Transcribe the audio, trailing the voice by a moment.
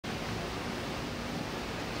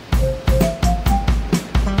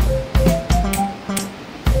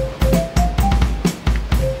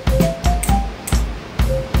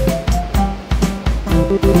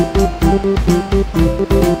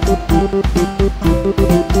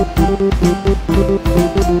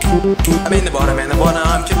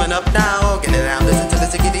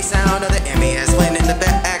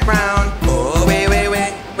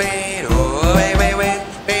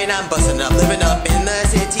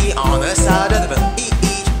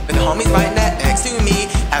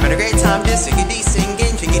just chickadee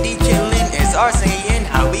singing, chickadee chilling. It's our saying,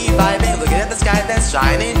 how we vibing, looking at the sky that's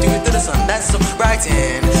shining, due to the sun that's so bright,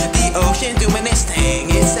 and the ocean doing its thing.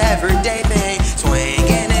 It's everyday thing,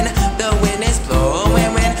 swinging and the wind is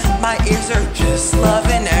blowing when my ears are just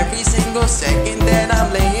loving every single second that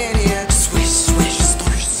I'm laying here. Swish, swish,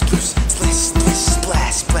 swish, swish, splish, splish,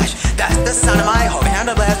 splash, splash. That's the sound of my heart behind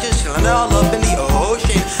the blast, just chilling all up in the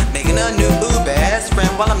ocean, making a new best friend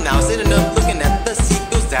while I'm now sitting up looking at the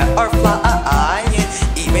seagulls that are flying.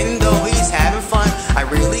 Even though he's having fun, I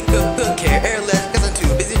really could care less, cause I'm too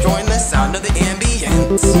busy enjoying the sound of the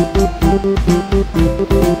ambience.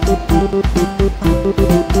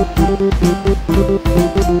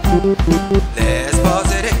 Let's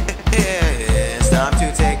pause it, it's time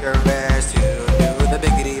to take a rest, to do the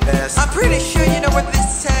biggity best. I'm pretty sure you know where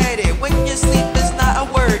this is headed. When you sleep there's not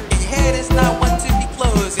a word, and your head is not one to be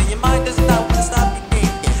closed, and your mind does not want to stop you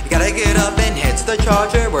thinking. You gotta get up and head to the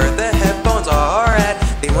charger where the headphones are at.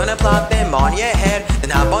 They wanna plop them on your head,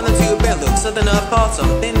 then hop on the tube and look something up called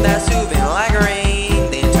something that's soothing like rain.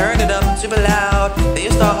 Then turn it up super loud, then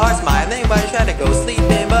you start hard smiling while you try to go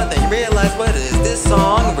sleeping, but then you realize, what is this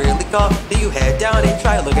song really called? Then you head down and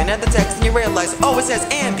try looking at the text and you realize, oh, it says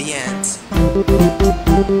Ambience.